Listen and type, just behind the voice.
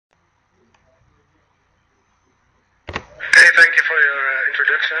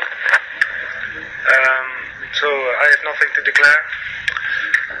introduction. So I have nothing to declare.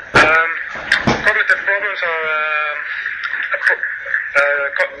 Cognitive problems are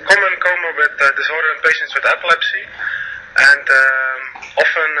common co-morbid disorder in patients with epilepsy, and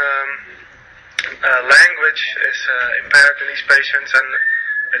often language is impaired in these patients, and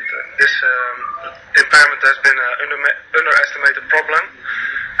this impairment has been an underestimated problem.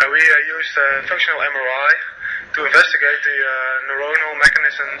 And we used functional MRI to investigate the neuronal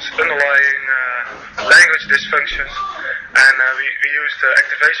mechanisms underlying language dysfunctions, and we used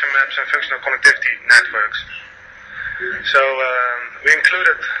activation maps and functional connectivity networks. So we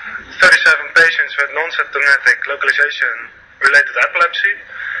included 37 patients with non-symptomatic localization-related epilepsy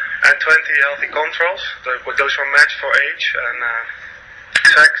and 20 healthy controls. Those were matched for age and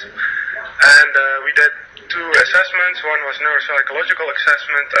sex. And we did 2 assessments. One was neuropsychological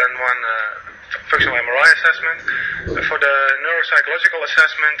assessment and one functional MRI assessment. For the neuropsychological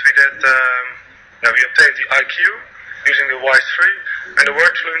assessment, we did we obtained the IQ using the WISE-3 and the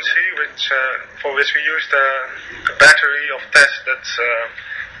word fluency, for which we used a battery of tests that's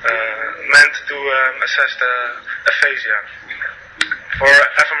meant to assess the aphasia. For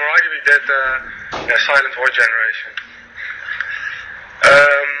fMRI, we did silent word generation.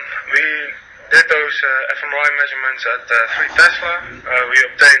 We did those fMRI measurements at 3 Tesla. We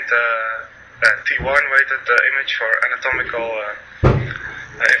obtained T1 weighted image for anatomical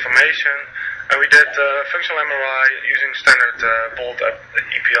information, and we did functional MRI using standard bold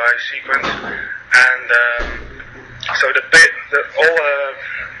EPI sequence. And so all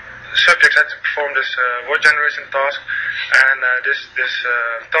subjects had to perform this word generation task, and this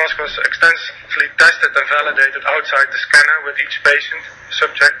task was extensively tested and validated outside the scanner with each patient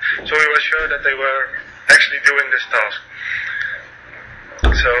subject, so we were sure that they were actually doing this task.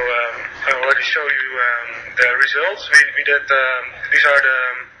 So I already show you the results. We did these are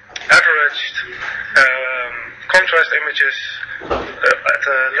the averaged contrast images at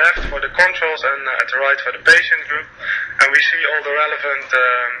the left for the controls and at the right for the patient group, and we see all the relevant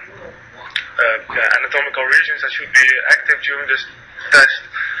anatomical regions that should be active during this test.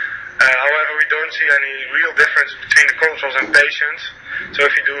 However, we don't see any real difference between the controls and patients. So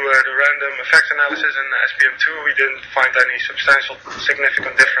if you do the random effects analysis in SPM2, we didn't find any substantial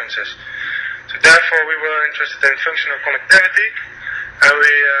significant differences. So therefore we were interested in functional connectivity, and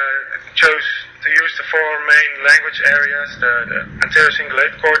we chose to use the 4 main language areas: the anterior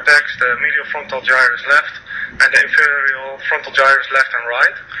cingulate cortex, the medial frontal gyrus left, and the inferior frontal gyrus left and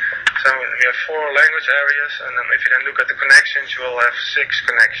right. So we have 4 language areas, and then if you then look at the connections, you will have 6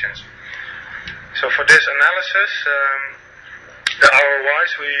 connections. So for this analysis, the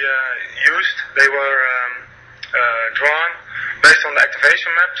ROIs we used, they were drawn based on the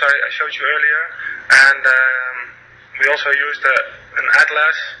activation maps I showed you earlier, and we also used an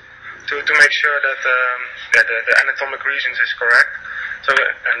atlas to make sure that the anatomic regions is correct. So,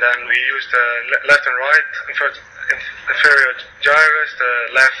 and then we used left and right inferior gyrus,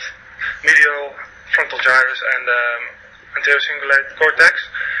 the left medial frontal gyrus, and anterior cingulate cortex.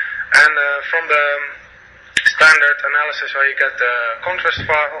 And from the standard analysis where you get the contrast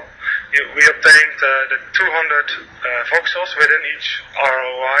file, we obtained the 200 voxels within each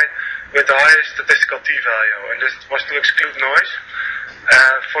ROI with the highest statistical t-value, and this was to exclude noise.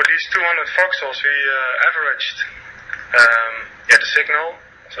 For these 200 voxels, we averaged the signal,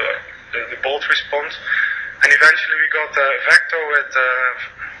 so the bold response, and eventually we got a vector with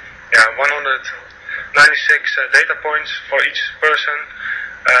 196 data points for each person.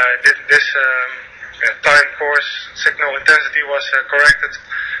 This time course signal intensity was corrected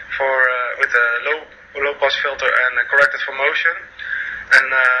with a low pass filter and corrected for motion.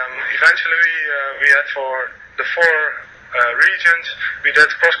 And eventually we had for the 4 regions, we did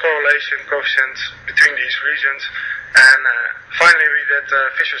cross-correlation coefficients between these regions, and finally we did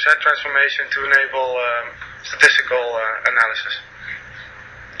Fisher-Z transformation to enable statistical analysis.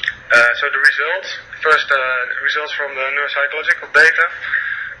 So the results, first results from the neuropsychological data.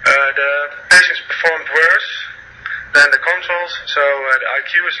 The patients performed worse than the controls, so the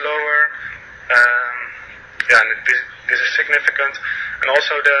IQ is lower, and this is significant. And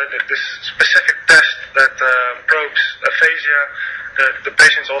also this specific test that probes aphasia, the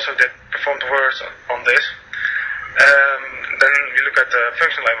patients also performed worse on this. Then we look at the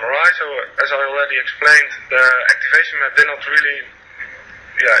functional MRI. So as I already explained, the activation map did not really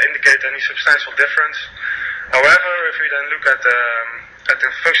indicate any substantial difference. However, if we then look at the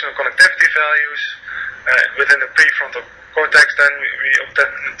functional connectivity values within the prefrontal cortex, then we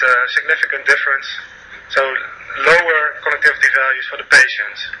obtained a significant difference. So lower connectivity values for the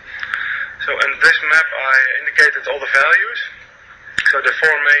patients. So in this map I indicated all the values. So the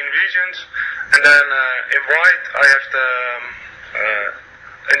four main regions, and then in white I have the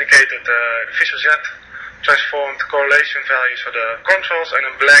indicated the visual Z transformed correlation values for the controls, and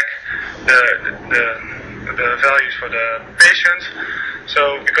in black the values for the patients.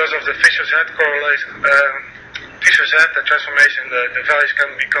 So because of the visual Z correlation, visual Z the transformation, the values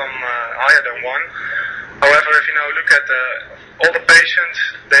can become higher than 1. However, if you now look at all the patients,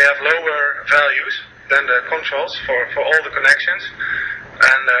 they have lower values than the controls for all the connections.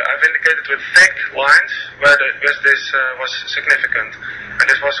 And I've indicated with thick lines where this was significant, and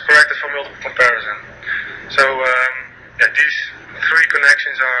this was corrected for multiple comparison. So these three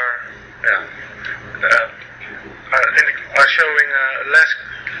connections are showing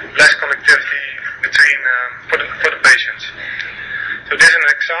less connectivity between for the patients. So this is an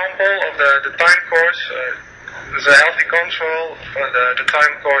example of the time course. There's a healthy control for the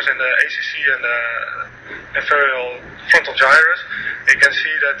time course in the ACC and the inferior frontal gyrus. You can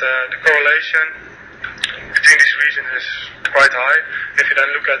see that the correlation between these regions is quite high. If you then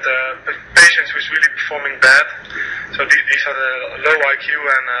look at the patients who's really performing bad, so these are the low IQ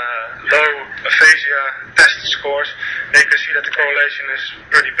and low aphasia test scores, then you can see that the correlation is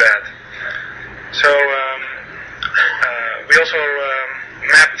pretty bad. So we also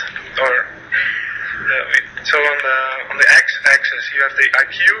mapped so on the x-axis you have the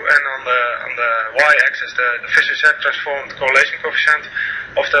IQ, and on the y-axis the visual Z transformed correlation coefficient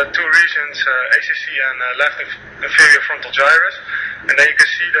of the two regions, ACC and left inferior frontal gyrus. And then you can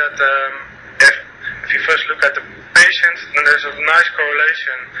see that if you first look at the patient, then there's a nice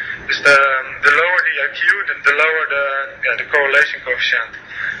correlation. It's the lower the IQ, the lower the correlation coefficient.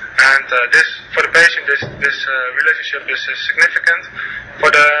 And this for the patient, this relationship is significant. For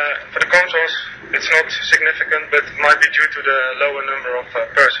the controls, it's not significant, but it might be due to the lower number of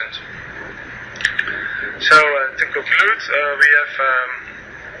persons. So to conclude, we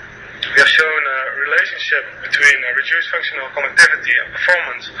have shown a relationship between reduced functional connectivity and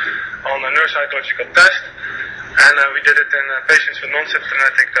performance on a neuropsychological test, and we did it in patients with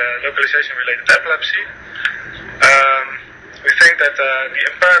non-symptomatic localization-related epilepsy. We think that the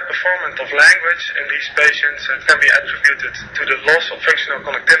impaired performance of language in these patients can be attributed to the loss of functional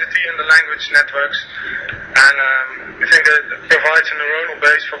connectivity in the language networks, and we think that it provides a neuronal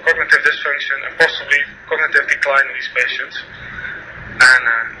base for cognitive dysfunction and possibly cognitive decline in these patients. And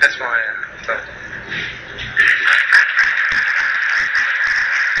that's my thought.